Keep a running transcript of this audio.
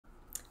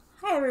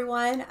Hi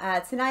everyone,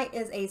 tonight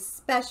is a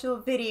special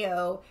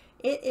video.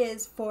 It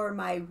is for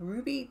my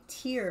Ruby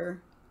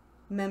tier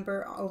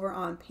member over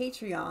on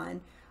Patreon.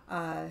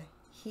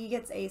 He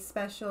gets a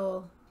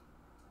special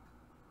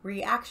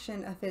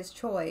reaction of his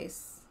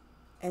choice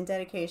and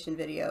dedication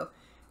video.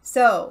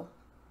 So,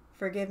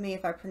 forgive me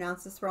if I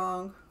pronounce this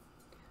wrong.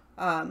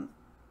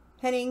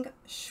 Henning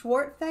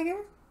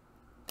Schwartfeger,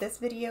 this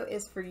video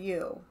is for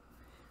you.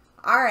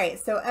 Alright,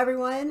 so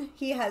everyone,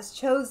 he has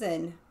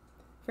chosen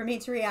for me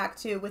to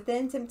react to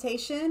Within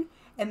Temptation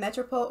and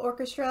Metropole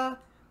Orchestra,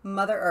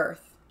 Mother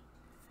Earth.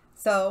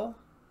 So,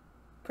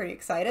 pretty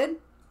excited.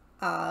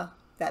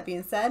 That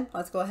being said,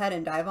 let's go ahead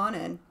and dive on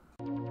in.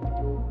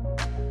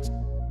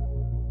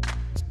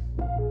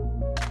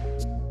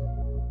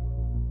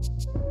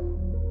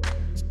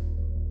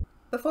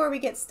 Before we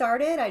get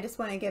started, I just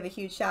want to give a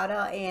huge shout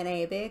out and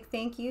a big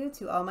thank you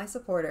to all my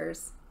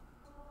supporters.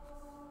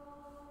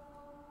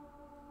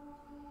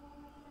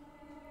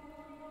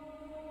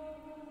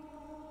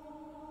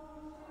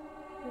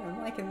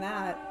 I'm liking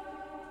that.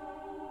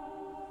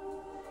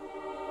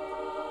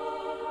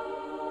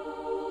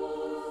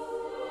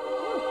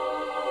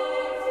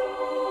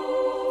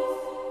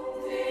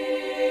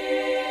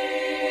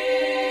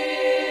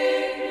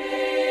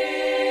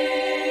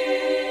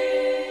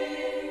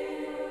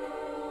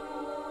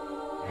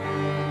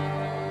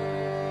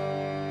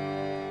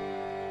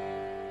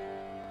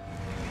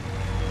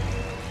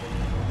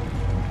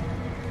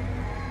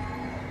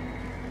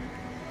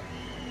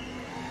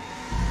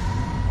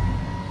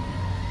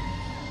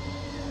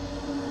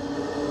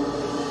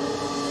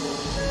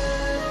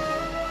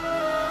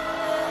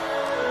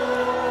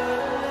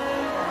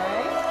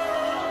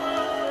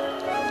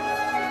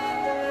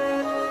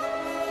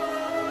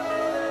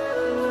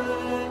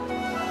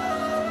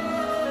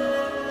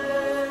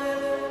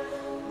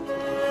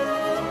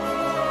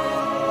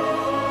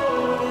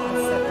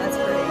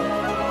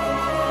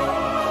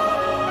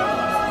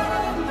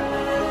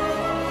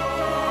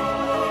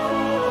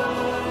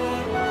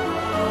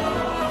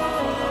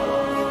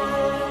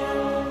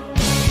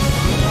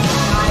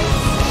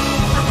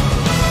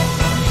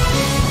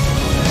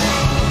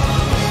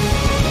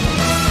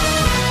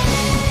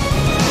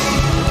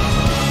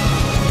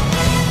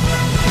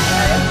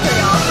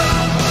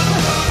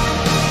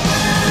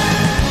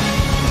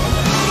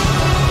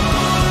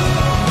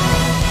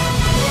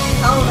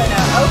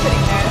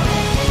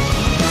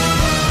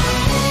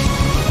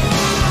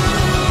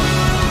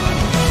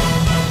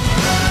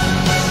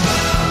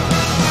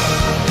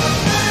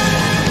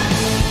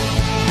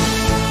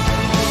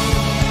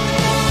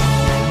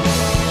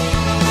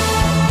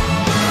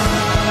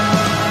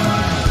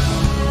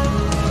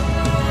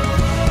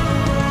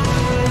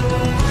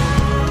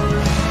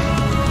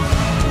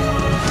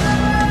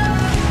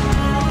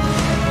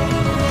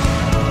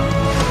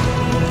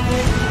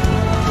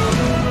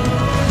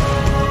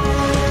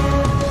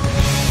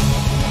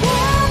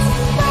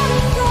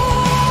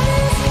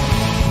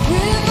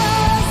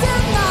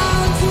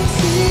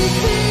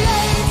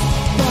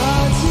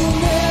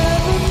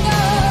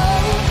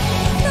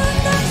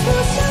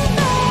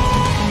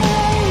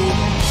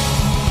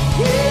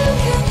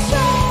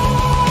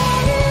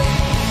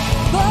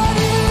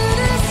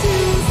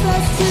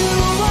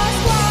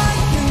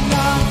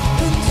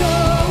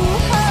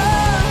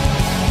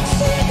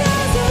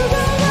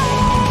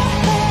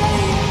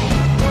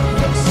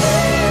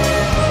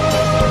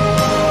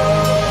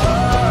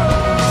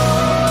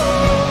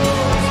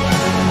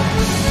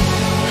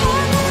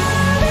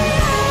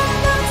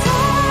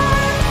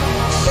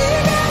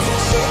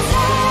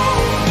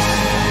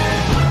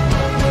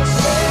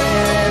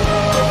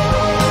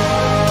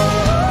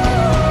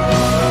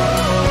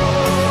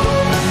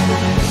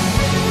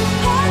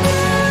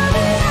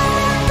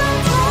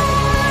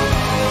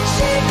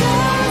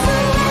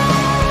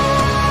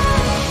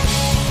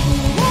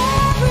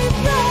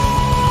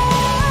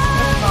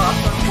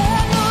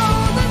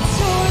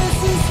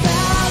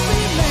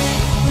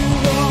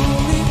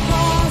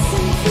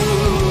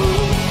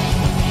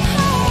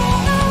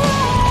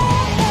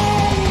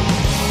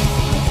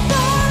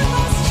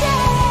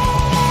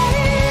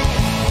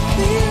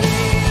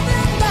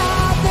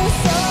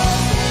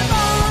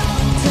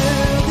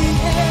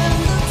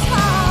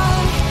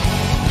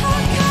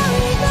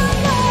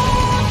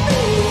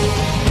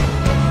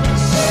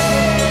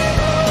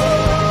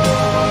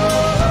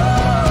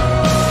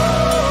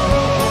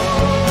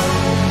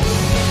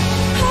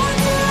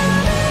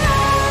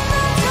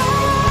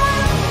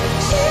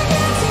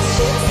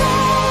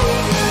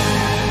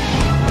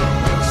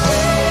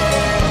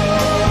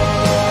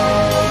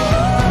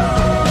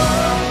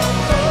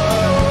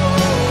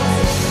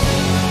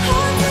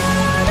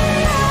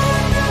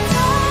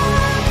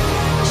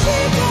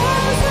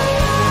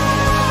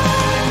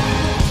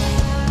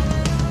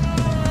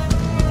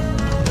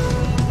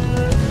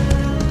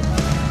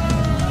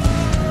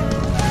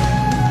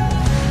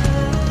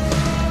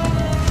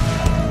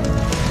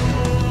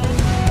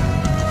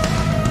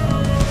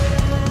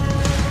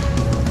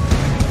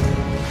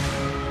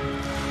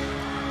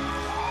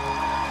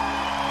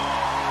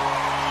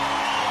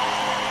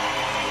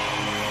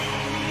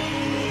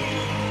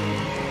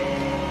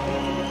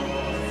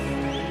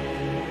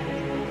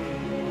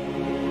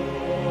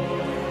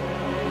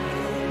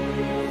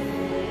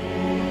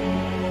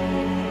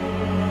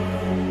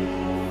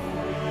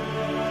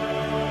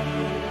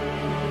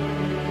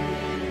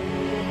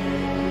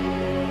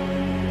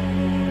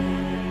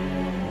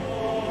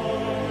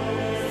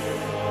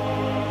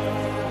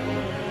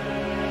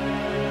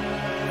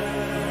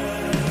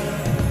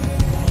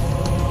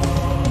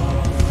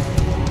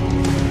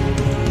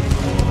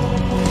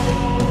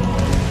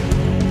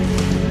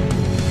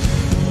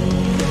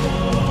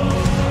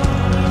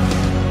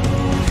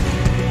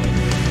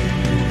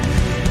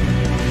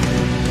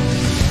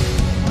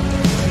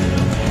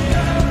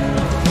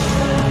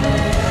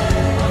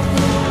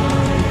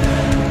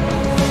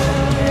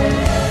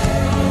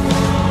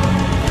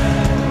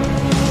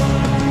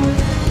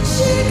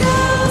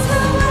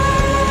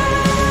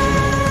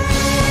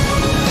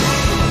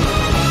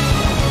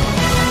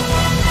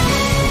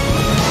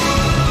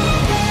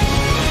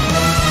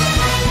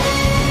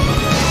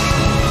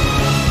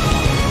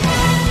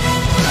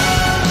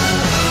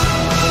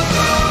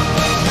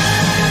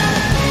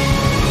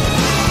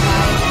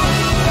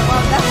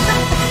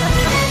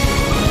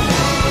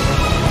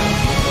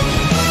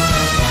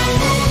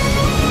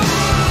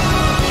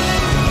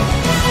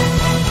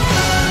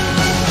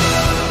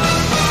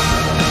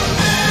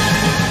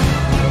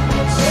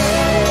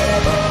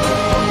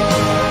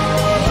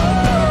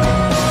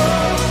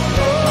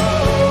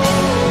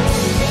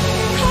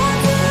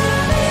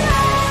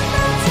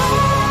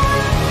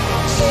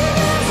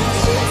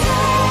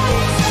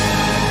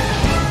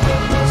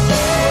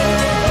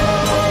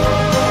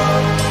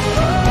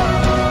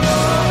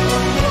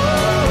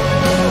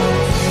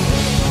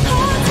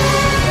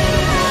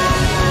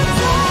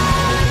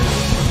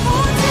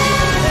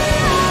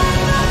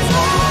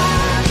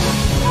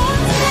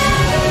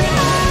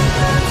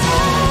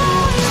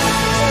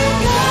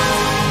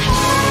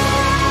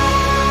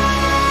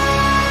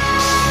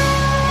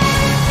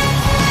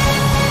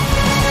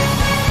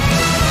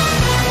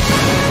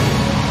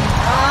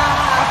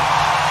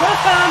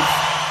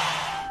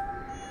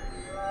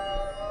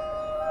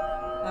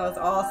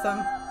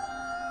 awesome.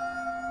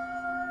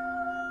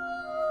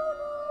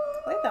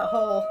 I like that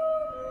whole...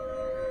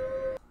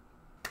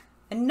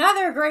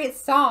 Another great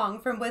song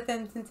from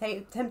Within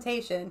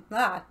Temptation.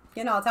 Ah,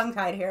 getting all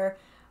tongue-tied here.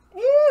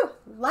 Ew,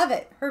 love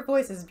it. Her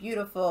voice is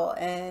beautiful,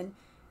 and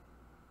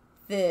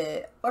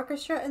the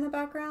orchestra in the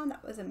background,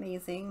 that was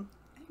amazing.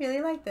 I really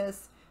like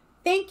this.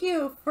 Thank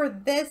you for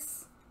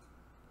this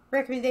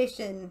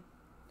recommendation,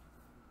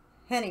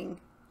 Henning.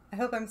 I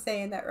hope I'm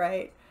saying that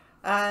right.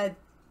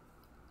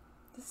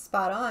 This is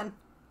spot on.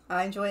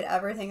 I enjoyed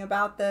everything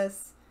about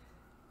this.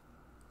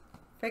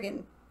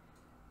 Friggin'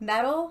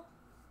 metal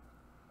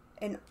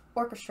and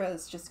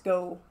orchestras just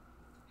go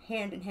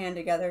hand in hand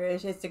together.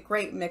 It's just a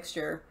great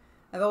mixture.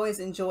 I've always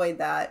enjoyed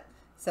that.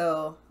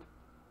 So,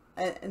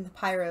 and the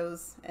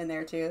pyros in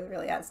there too, it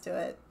really adds to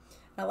it.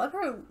 I love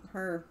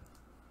her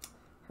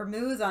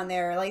moves on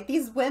there. Like,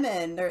 these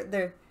women,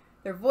 their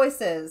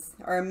voices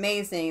are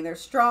amazing. They're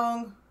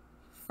strong,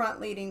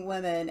 front leading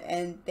women,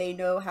 and they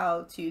know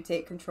how to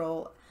take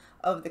control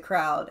of the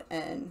crowd,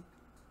 and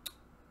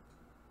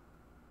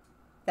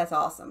that's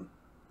awesome.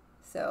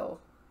 So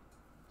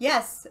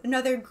yes,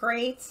 another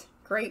great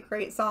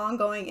song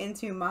going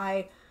into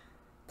my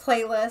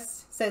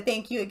playlist. So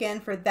thank you again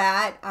for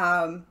that.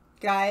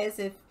 Guys,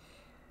 if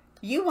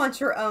you want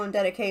your own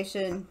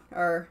dedication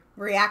or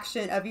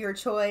reaction of your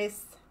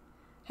choice,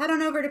 head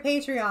on over to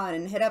Patreon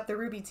and hit up the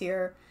Ruby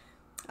tier.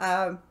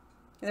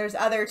 There's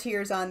other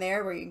tiers on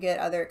there where you get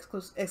other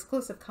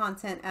exclusive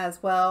content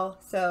as well.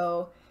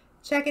 So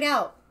check it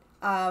out.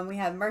 We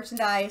have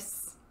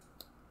merchandise.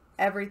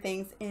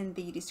 Everything's in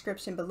the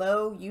description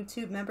below.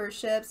 YouTube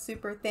memberships,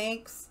 super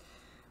thanks.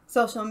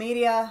 Social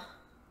media.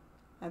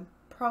 I'm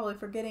probably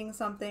forgetting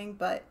something,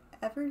 but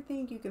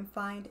everything you can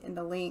find in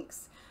the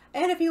links.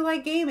 And if you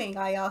like gaming,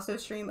 I also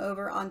stream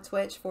over on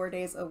Twitch 4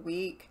 days a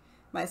week.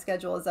 My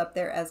schedule is up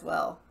there as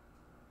well.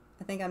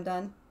 I think I'm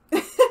done.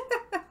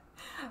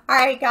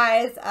 Alright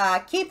guys,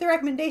 keep the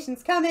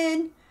recommendations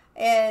coming.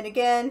 And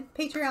again,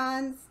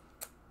 Patreon's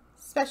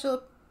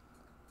special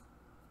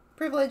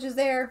privileges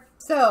there.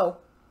 So,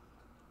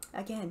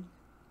 again,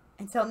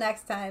 until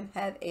next time,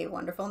 have a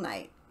wonderful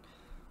night.